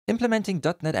Implementing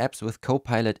 .NET apps with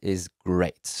Copilot is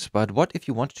great, but what if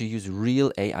you want to use real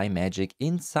AI magic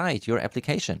inside your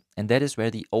application? And that is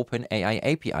where the OpenAI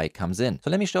API comes in. So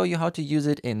let me show you how to use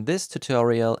it in this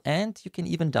tutorial, and you can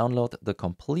even download the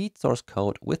complete source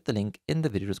code with the link in the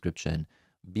video description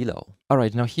below. All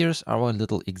right, now here's our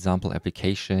little example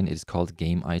application. It is called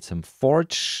Game Item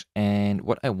Forge. And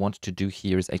what I want to do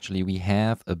here is actually we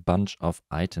have a bunch of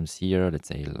items here. Let's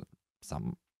say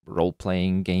some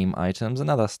role-playing game items and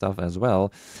other stuff as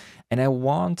well. And I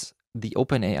want the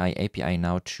OpenAI API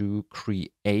now to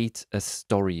create a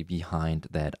story behind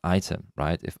that item,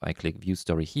 right? If I click View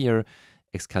Story here,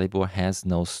 Excalibur has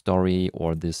no story,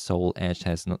 or this Soul Edge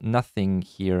has nothing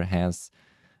here has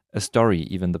a story.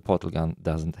 Even the portal gun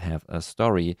doesn't have a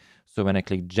story. So when I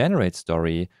click Generate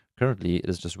Story, currently it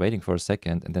is just waiting for a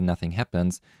second and then nothing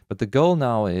happens. But the goal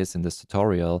now is, in this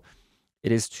tutorial,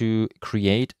 it is to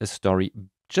create a story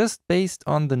just based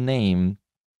on the name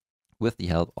with the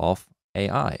help of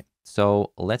AI.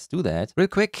 So let's do that. Real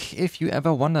quick, if you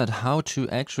ever wondered how to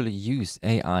actually use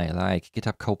AI like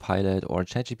GitHub Copilot or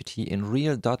ChatGPT in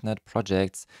real .NET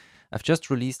projects, I've just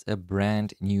released a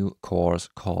brand new course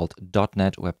called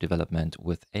 .NET Web Development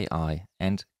with AI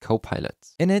and Copilot.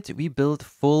 In it, we build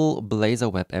full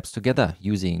Blazor web apps together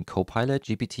using Copilot,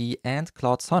 GPT, and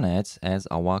Claude Sonnet as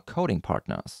our coding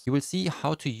partners. You will see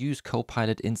how to use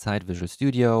Copilot inside Visual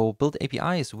Studio, build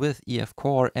APIs with EF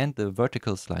Core and the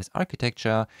vertical slice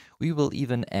architecture. We will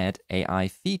even add AI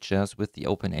features with the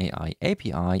OpenAI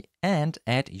API and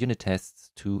add unit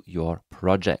tests to your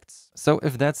projects. So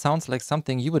if that sounds like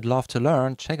something you would love to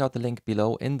learn, check out the link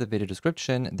below in the video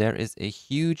description. There is a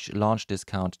huge launch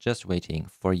discount just waiting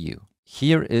for you.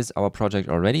 Here is our project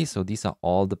already. So these are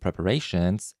all the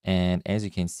preparations. And as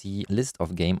you can see, list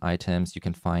of game items, you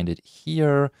can find it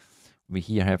here. We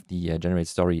here have the generate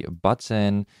story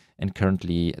button, and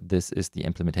currently this is the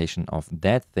implementation of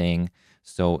that thing.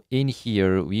 So in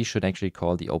here, we should actually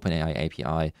call the OpenAI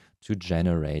API to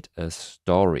generate a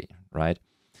story, right?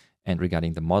 And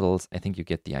regarding the models, I think you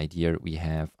get the idea. We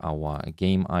have our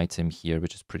game item here,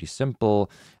 which is pretty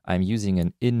simple. I'm using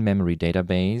an in-memory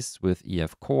database with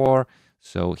EF Core.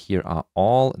 So here are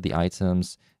all the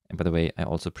items. And by the way, I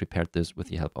also prepared this with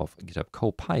the help of GitHub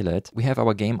Copilot. We have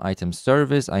our game item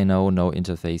service. I know no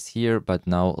interface here, but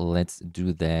now let's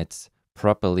do that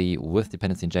properly with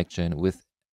dependency injection, with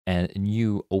a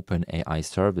new OpenAI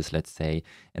service, let's say.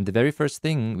 And the very first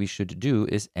thing we should do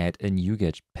is add a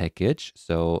NuGet package.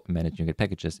 So manage NuGet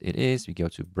packages it is. We go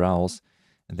to browse,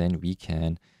 and then we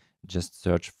can just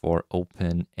search for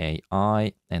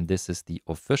OpenAI. And this is the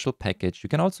official package. You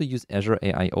can also use Azure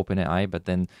AI OpenAI, but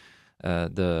then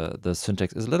the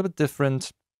syntax is a little bit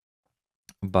different.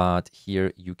 But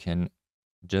here you can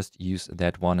just use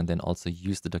that one and then also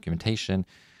use the documentation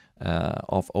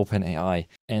of OpenAI,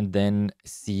 and then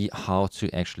see how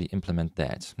to actually implement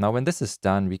that. Now, when this is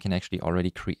done, we can actually already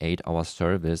create our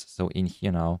service. So in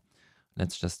here now,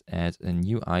 let's just add a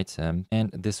new item,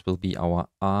 and this will be our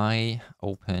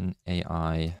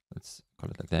OpenAI, let's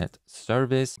call it like that,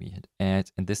 service. We hit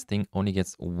add, and this thing only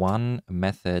gets one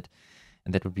method,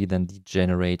 and that would be then the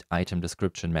generate item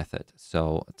description method.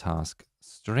 So task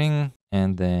string,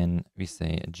 and then we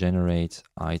say generate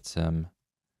item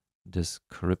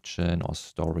description or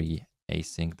story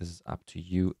async. This is up to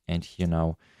you. And here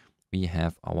now we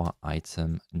have our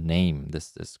item name.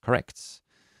 This is correct.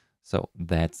 So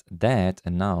that's that.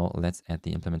 And now let's add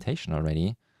the implementation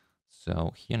already.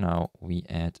 So here now we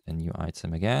add a new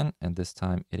item again, and this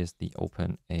time it is the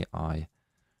OpenAI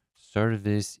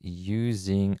service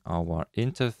using our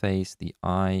interface, the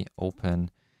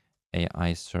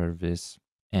OpenAI service.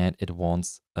 And it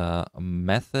wants a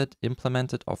method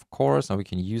implemented, of course. Now we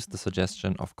can use the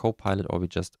suggestion of Copilot, or we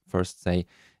just first say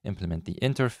implement the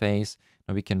interface.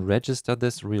 Now we can register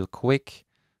this real quick.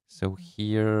 So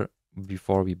here,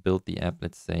 before we build the app,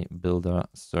 let's say builder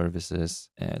services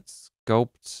add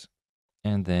scoped,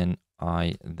 and then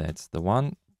that's the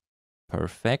one.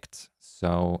 Perfect.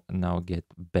 So now get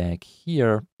back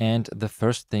here. And the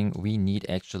first thing we need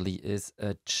actually is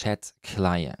a chat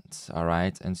client. All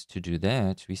right. And to do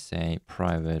that, we say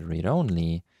private read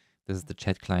only. This is the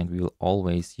chat client we will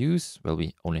always use. Well,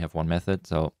 we only have one method,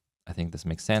 so I think this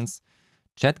makes sense.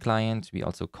 Chat client, we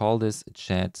also call this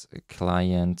chat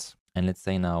client. And let's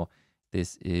say now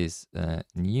this is a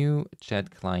new chat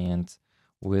client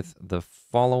with the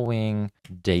following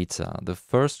data. The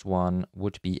first one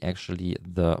would be actually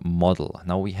the model.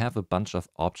 Now we have a bunch of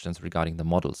options regarding the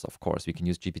models, of course. We can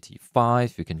use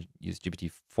GPT-5, we can use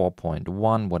GPT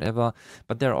 4.1, whatever,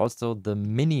 but there are also the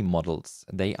mini models.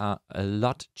 They are a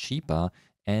lot cheaper,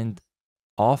 and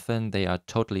often they are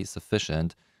totally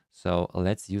sufficient. So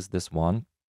let's use this one.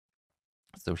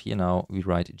 So here now we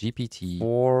write GPT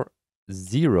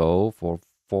 4.0 for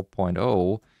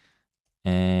 4.0,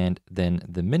 and then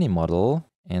the mini model.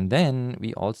 And then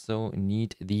we also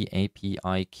need the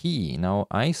API key. Now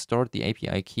I stored the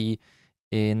API key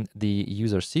in the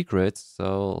user secrets.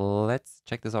 So let's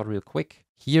check this out real quick.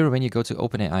 Here, when you go to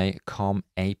OpenAI Com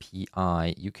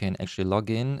API, you can actually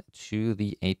log in to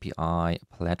the API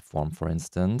platform, for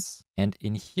instance. And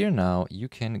in here now, you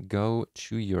can go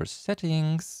to your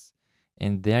settings,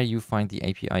 and there you find the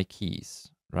API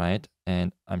keys, right?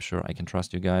 And I'm sure I can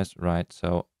trust you guys, right?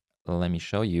 So let me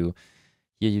show you.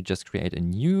 Here you just create a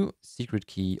new secret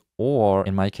key, or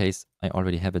in my case, I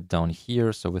already have it down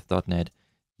here. So with .NET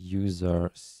user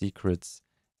secrets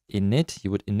init, you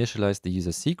would initialize the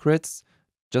user secrets.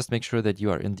 Just make sure that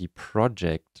you are in the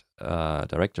project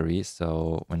directory.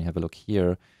 So when you have a look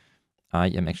here, I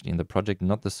am actually in the project,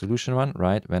 not the solution one,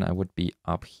 right? When I would be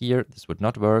up here, this would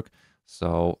not work.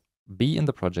 So be in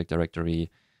the project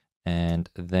directory, and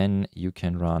then you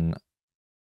can run,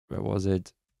 where was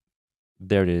it?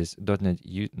 There it is, .NET,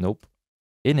 nope,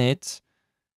 init.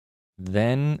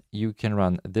 Then you can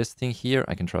run this thing here.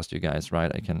 I can trust you guys,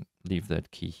 right? I can leave that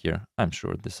key here. I'm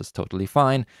sure this is totally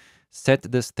fine. Set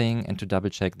this thing, and to double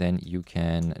check, then you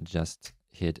can just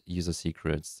hit user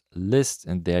secrets list,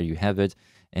 and there you have it.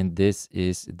 And this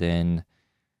is then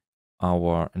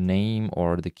our name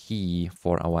or the key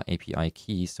for our API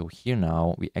key. So here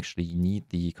now we actually need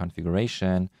the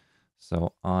configuration.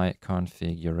 So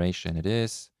configuration it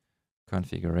is.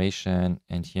 Configuration,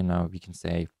 and here now we can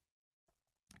say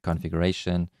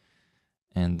configuration,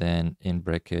 and then in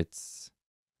brackets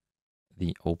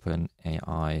the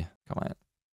OpenAI, come on,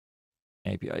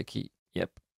 API key.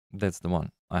 Yep, that's the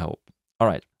one, I hope. All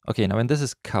right. Okay, now when this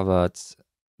is covered,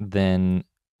 then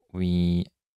we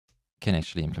can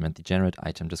actually implement the generate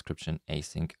item description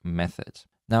async method.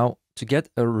 Now, to get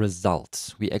a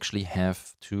result, we actually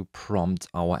have to prompt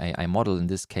our AI model, in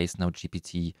this case now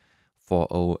GPT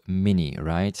 4.0 mini,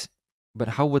 right? But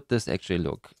how would this actually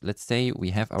look? Let's say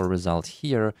we have our result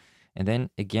here, and then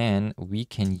again, we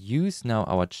can use now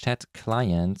our chat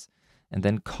client and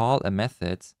then call a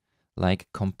method like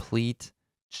complete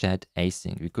chat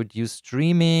async. We could use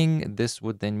streaming. This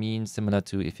would then mean similar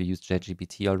to if you use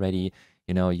ChatGPT already,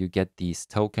 you know, you get these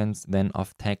tokens then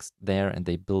of text there, and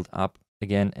they build up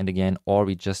again and again. Or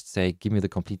we just say, give me the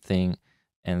complete thing,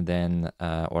 and then,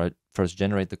 or first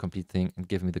generate the complete thing and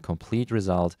give me the complete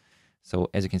result. So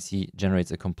as you can see,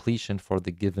 generates a completion for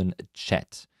the given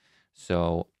chat.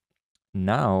 So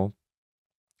now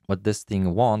what this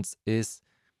thing wants is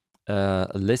a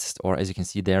list, or as you can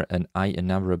see there, an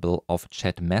enumerable of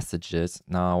chat messages.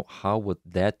 Now, how would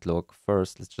that look?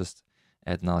 First, let's just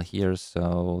add null here.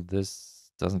 So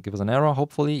this doesn't give us an error,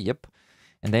 hopefully. Yep.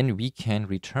 And then we can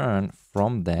return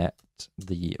from that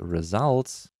the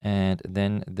results. And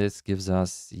then this gives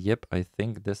us, yep, I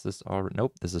think this is our,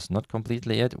 nope, this is not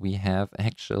completely it. We have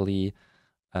actually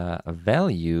a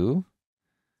value.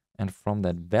 And from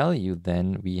that value,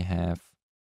 then we have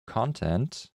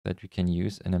content that we can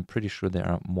use. And I'm pretty sure there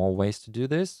are more ways to do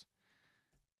this.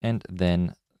 And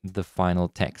then the final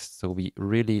text. So we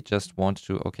really just want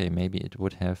to, okay, maybe it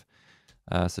would have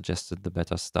suggested the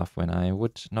better stuff when I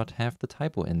would not have the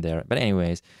typo in there. But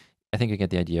anyways, I think you get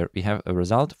the idea. We have a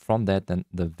result from that, then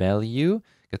the value,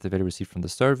 get the value received from the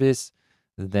service,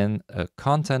 then a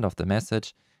content of the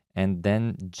message, and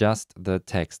then just the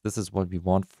text. This is what we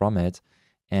want from it.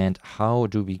 And how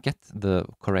do we get the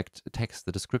correct text,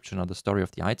 the description or the story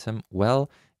of the item? Well,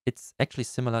 it's actually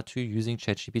similar to using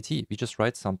ChatGPT. We just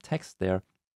write some text there,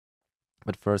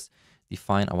 but first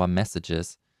define our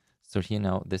messages. So here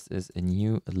now, this is a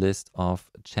new list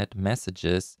of chat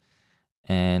messages.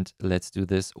 And let's do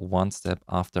this one step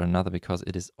after another because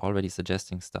it is already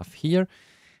suggesting stuff here.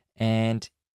 And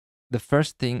the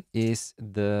first thing is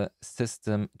the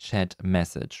system chat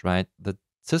message, right? The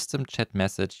system chat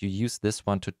message, you use this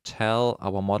one to tell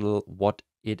our model what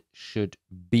it should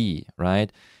be,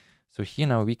 right? So here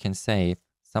now we can say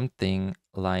something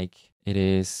like it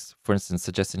is, for instance,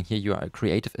 suggesting here you are a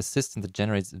creative assistant that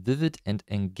generates vivid and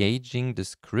engaging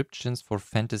descriptions for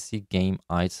fantasy game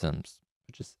items,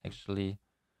 which is actually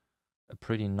a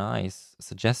pretty nice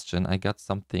suggestion. I got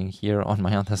something here on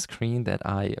my other screen that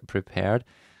I prepared.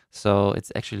 So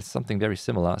it's actually something very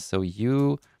similar. So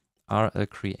you are a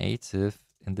creative,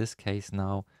 in this case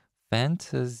now,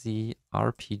 fantasy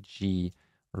RPG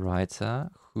writer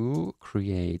who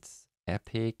creates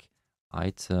epic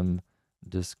item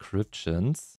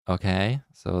descriptions. Okay,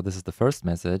 so this is the first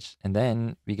message. And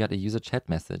then we got a user chat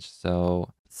message. So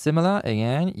similar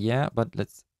again, yeah, but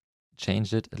let's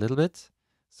change it a little bit.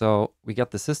 So we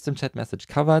got the system chat message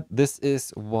covered. This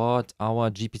is what our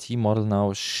GPT model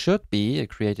now should be, a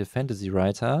creative fantasy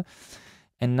writer.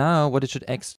 And now what it should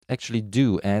actually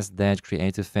do as that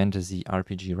creative fantasy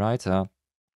RPG writer.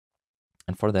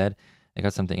 And for that, I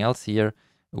got something else here,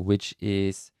 which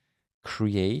is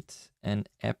create an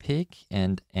epic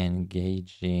and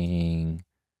engaging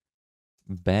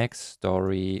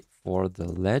backstory for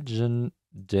the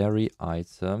legendary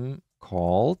item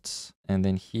called, and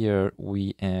then here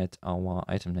we add our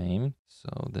item name.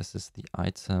 So this is the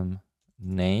item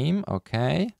name,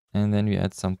 okay. And then we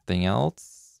add something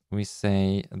else. We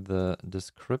say the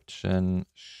description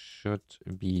should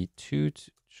be two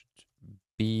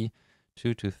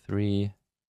to three,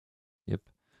 yep,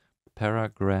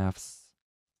 paragraphs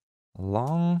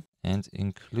long and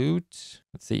include,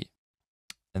 let's see,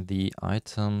 the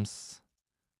item's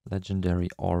legendary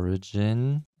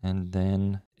origin, and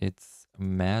then its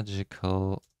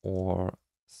magical or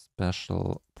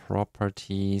special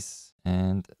properties,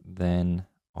 and then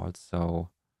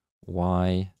also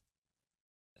why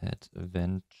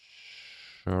adventurers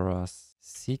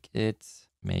seek it,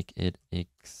 make it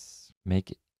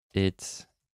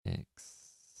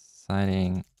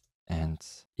exciting and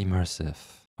immersive.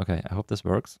 Okay, I hope this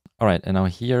works. All right, and now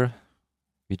here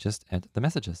we just add the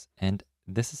messages, and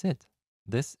this is it.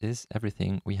 This is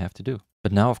everything we have to do.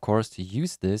 But now, of course, to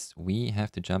use this, we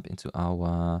have to jump into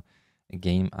our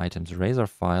game items razor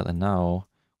file, and now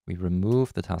we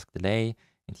remove the task delay.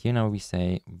 And here now we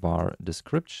say var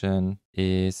description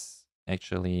is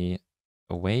actually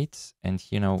await, and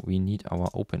here now we need our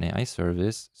OpenAI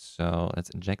service. So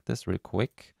let's inject this real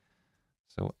quick.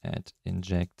 So add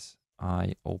inject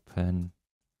I open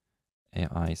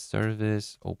AI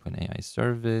service, OpenAI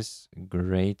service,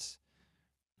 great.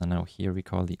 And now here we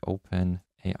call the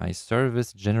OpenAI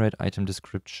service generate item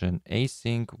description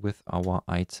async with our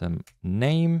item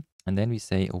name. And then we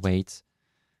say await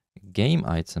game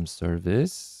item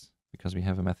service, because we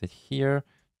have a method here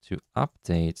to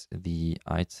update the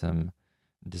item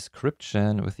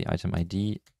description with the item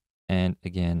ID and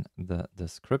again the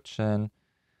description.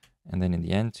 And then in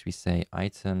the end we say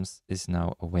items is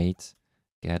now await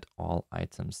get all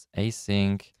items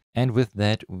async. And with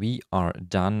that, we are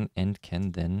done and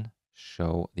can then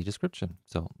show the description.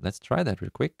 So let's try that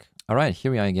real quick. All right, here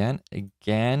we are again.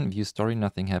 Again, view story,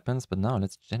 nothing happens. But now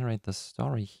let's generate the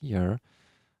story here.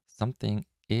 Something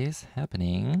is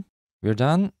happening. We're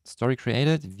done. Story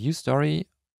created. View story.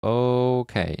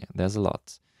 Okay, there's a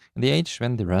lot. In the age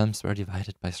when the realms were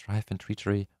divided by strife and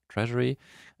treachery,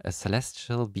 a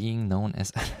celestial being known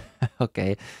as...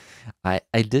 Okay, I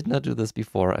did not do this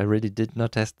before. I really did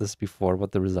not test this before,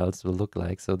 what the results will look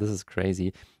like. So this is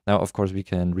crazy. Now, of course, we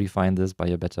can refine this by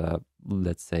a better,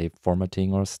 let's say,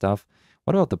 formatting or stuff.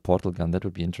 What about the portal gun? That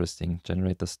would be interesting.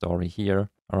 Generate the story here.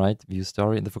 All right, view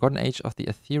story. In the forgotten age of the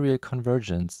ethereal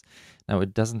convergence. Now,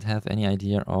 it doesn't have any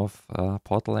idea of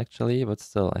portal actually, but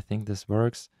still, I think this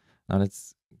works. Now,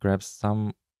 let's grab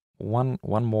one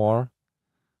more.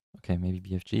 Okay, maybe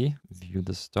BFG. View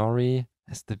the story.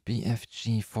 As the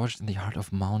BFG forged in the heart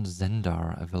of Mount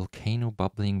Zendar, a volcano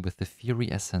bubbling with the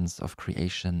fiery essence of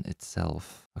creation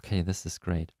itself. Okay, this is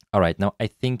great. All right, now I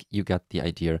think you got the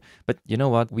idea. But you know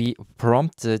what? We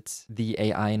prompted the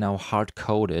AI now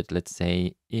hard-coded, let's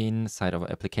say, inside of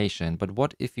our application. But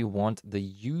what if you want the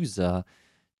user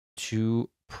to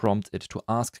prompt it to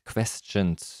ask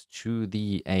questions to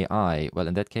the AI? Well,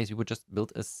 in that case, you would just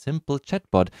build a simple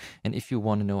chatbot. And if you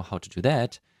want to know how to do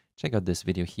that, check out this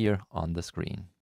video here on the screen.